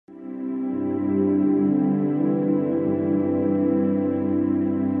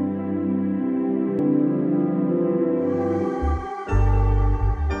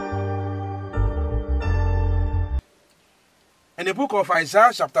the book of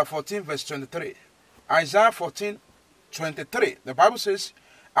Isaiah chapter 14 verse 23. Isaiah 14:23. The Bible says,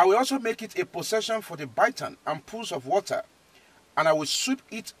 I will also make it a possession for the bittern and pools of water, and I will sweep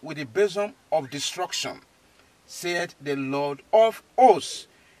it with the besom of destruction, said the Lord of hosts.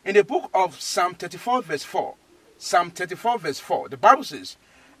 In the book of Psalm 34 verse 4, Psalm 34 verse 4, the Bible says,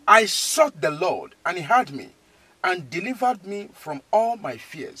 I sought the Lord, and he heard me, and delivered me from all my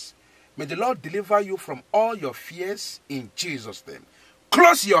fears. May the Lord deliver you from all your fears in Jesus' name.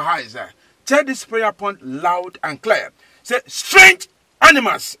 Close your eyes. Tell this prayer point loud and clear. Say, strange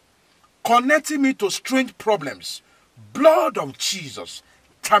animals connecting me to strange problems. Blood of Jesus,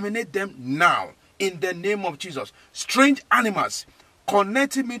 terminate them now in the name of Jesus. Strange animals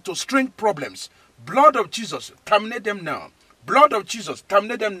connecting me to strange problems. Blood of Jesus, terminate them now. Blood of Jesus,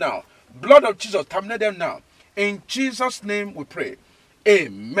 terminate them now. Blood of Jesus, terminate them now. In Jesus' name we pray.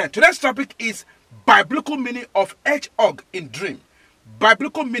 Amen. Today's topic is biblical meaning of hedgehog in dream.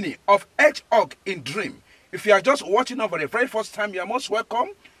 Biblical meaning of hedgehog in dream. If you are just watching over the very first time, you are most welcome.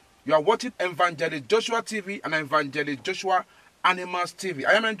 You are watching Evangelist Joshua TV and Evangelist Joshua Animals TV.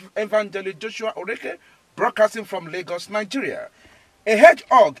 I am Evangelist Joshua Oreke, broadcasting from Lagos, Nigeria. A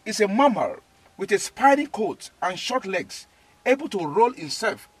hedgehog is a mammal with a spiny coat and short legs, able to roll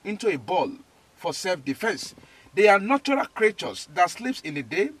himself into a ball for self-defense. They are natural creatures that sleeps in the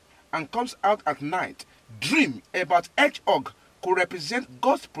day and comes out at night. Dream about hedgehog could represent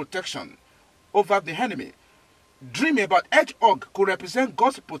God's protection over the enemy. Dream about hedgehog could represent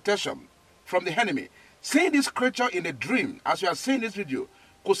God's protection from the enemy. Seeing this creature in a dream, as you are seeing this video,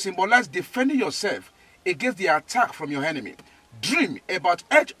 could symbolize defending yourself against the attack from your enemy. Dream about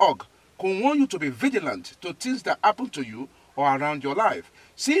hedgehog could warn you to be vigilant to things that happen to you or around your life.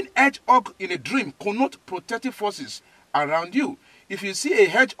 Seeing hedgehog in a dream connotes protective forces around you. If you see a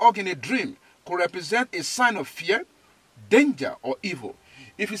hedgehog in a dream, could represent a sign of fear, danger, or evil.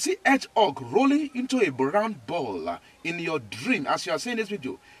 If you see hedgehog rolling into a brown ball in your dream, as you are seeing this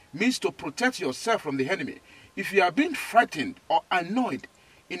video, means to protect yourself from the enemy. If you are being frightened or annoyed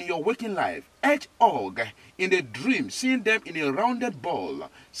in your waking life, hedgehog in a dream, seeing them in a rounded ball,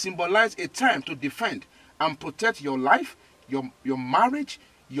 symbolize a time to defend and protect your life, your marriage,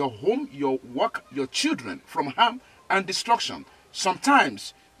 your home, your work, your children from harm and destruction.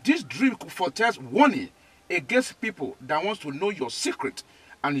 Sometimes this dream could foretell warning against people that wants to know your secret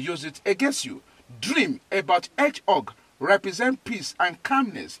and use it against you. Dream about hedgehog represent peace and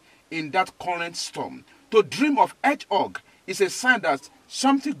calmness in that current storm. To dream of hedgehog is a sign that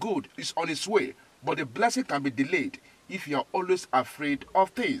something good is on its way, but the blessing can be delayed if you are always afraid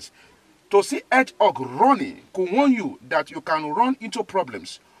of things. To see hedgehog running could warn you that you can run into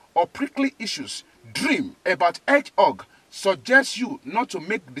problems or prickly issues. Dream about hedgehog suggests you not to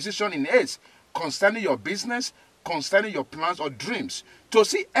make decisions in haste concerning your business, concerning your plans or dreams. To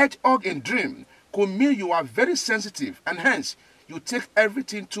see hedgehog in dream could mean you are very sensitive and hence you take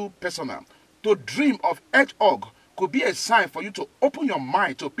everything too personal. To dream of hedgehog could be a sign for you to open your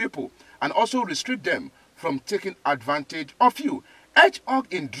mind to people and also restrict them from taking advantage of you. Hedgehog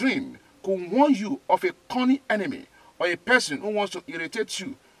in dream could warn you of a cunning enemy or a person who wants to irritate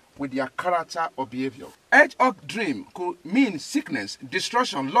you with their character or behavior. Hedgehog dream could mean sickness,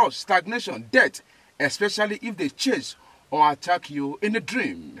 destruction, loss, stagnation, death, especially if they chase or attack you in a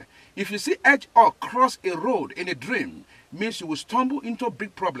dream. If you see hedgehog cross a road in a dream, means you will stumble into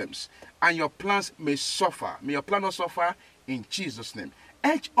big problems and your plans may suffer. May your plan not suffer in Jesus' name.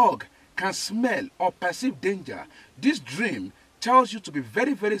 Hedgehog can smell or perceive danger. This dream tells you to be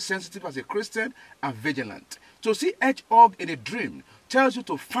very, very sensitive as a Christian and vigilant. To see hedgehog in a dream tells you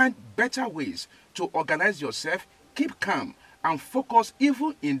to find better ways to organize yourself, keep calm, and focus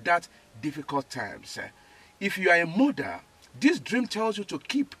even in that difficult times. If you are a mother, this dream tells you to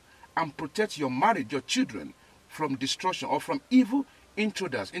keep and protect your marriage, your children, from destruction or from evil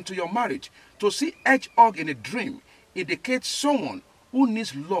intruders into your marriage. To see hedgehog in a dream indicates someone who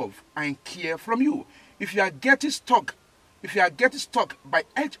needs love and care from you. If you are getting stuck by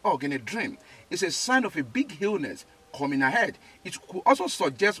hedgehog in a dream, it's a sign of a big illness coming ahead. It could also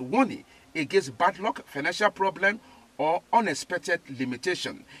suggest warning against bad luck, financial problem, or unexpected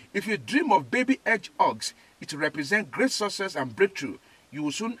limitation. If you dream of baby hedgehogs, it represents great success and breakthrough you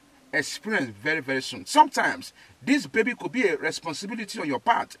will soon experience very, very soon. Sometimes this baby could be a responsibility on your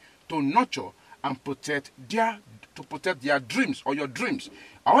part to nurture and protect their dreams or your dreams.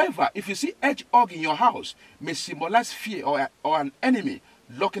 However, if you see hedgehog in your house, may symbolize fear or an enemy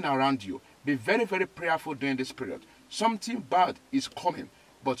lurking around you. Be very, very prayerful during this period. Something bad is coming,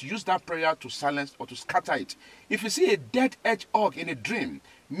 but use that prayer to silence or to scatter it. If you see a dead hedgehog in a dream,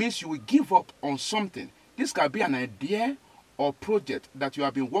 means you will give up on something. This can be an idea or project that you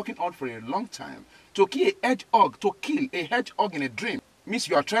have been working on for a long time. To kill a hedgehog in a dream means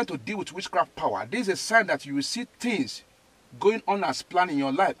you are trying to deal with witchcraft power. This is a sign that you will see things going on as planned in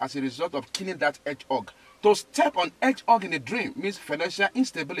your life as a result of killing that hedgehog. To step on hedgehog in a dream means financial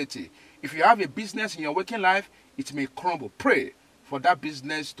instability. If you have a business in your working life, it may crumble. Pray for that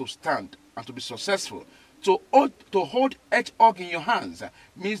business to stand and to be successful. To hold hedgehog in your hands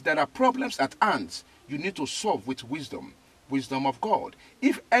means there are problems at hand you need to solve with wisdom of God.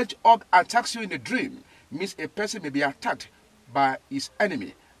 If hedgehog attacks you in a dream, means a person may be attacked by his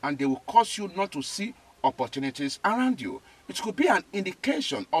enemy and they will cause you not to see opportunities around you. It could be an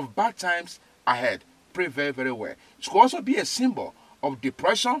indication of bad times ahead. Pray very, very well. It could also be a symbol of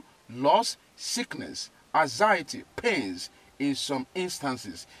depression, loss, sickness, anxiety, pains in some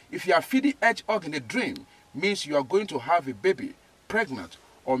instances. If you are feeding hedgehog in a dream, means you are going to have a baby, pregnant,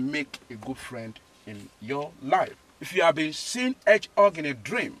 or make a good friend in your life. If you have been seeing hedgehog in a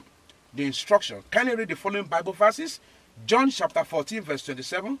dream, the instruction, can you read the following Bible verses? John chapter 14 verse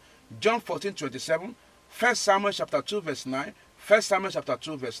 27, John 14 27, 1 Samuel chapter 2 verse 9, 1 Samuel chapter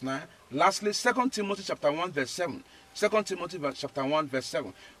 2 verse 9, lastly 2 Timothy chapter 1 verse 7. 2 Timothy chapter 1 verse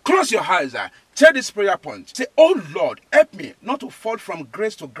 7. Close your eyes. Tell this prayer point. Say, oh Lord, help me not to fall from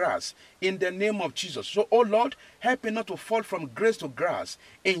grace to grass in the name of Jesus. So, oh Lord, help me not to fall from grace to grass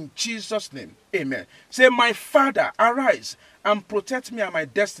in Jesus' name. Amen. Say, my Father, arise and protect me and my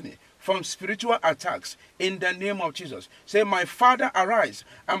destiny from spiritual attacks in the name of Jesus. Say, my Father, arise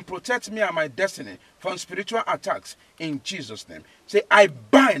and protect me and my destiny from spiritual attacks in Jesus' name. Say, I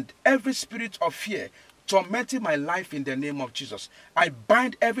bind every spirit of fear tormenting my life in the name of Jesus. I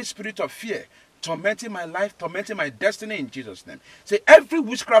bind every spirit of fear tormenting my life, tormenting my destiny in Jesus' name. Say, every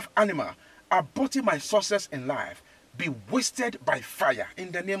witchcraft animal aborting my success in life be wasted by fire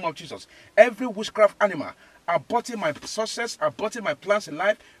in the name of Jesus. Every witchcraft animal aborting my success, aborting my plans in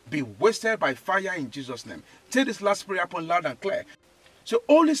life, be wasted by fire in Jesus' name. Take this last prayer upon loud and clear. So,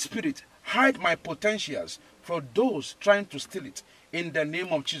 Holy Spirit, hide my potentials from those trying to steal it in the name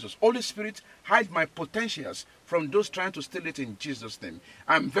of Jesus. Holy Spirit, hide my potentials from those trying to steal it in Jesus' name.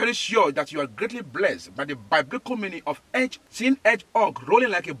 I'm very sure that you are greatly blessed by the biblical meaning of seeing hedgehog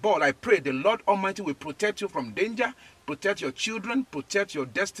rolling like a ball. I pray the Lord Almighty will protect you from danger, protect your children, protect your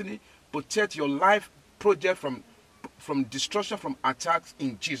destiny, protect your life project from destruction, from attacks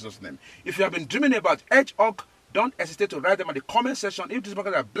in Jesus' name. If you have been dreaming about hedgehog, don't hesitate to write them in the comment section. If this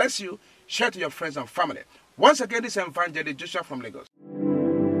program bless you, share to your friends and family. Once again, this is Evangelist Joshua from Lagos.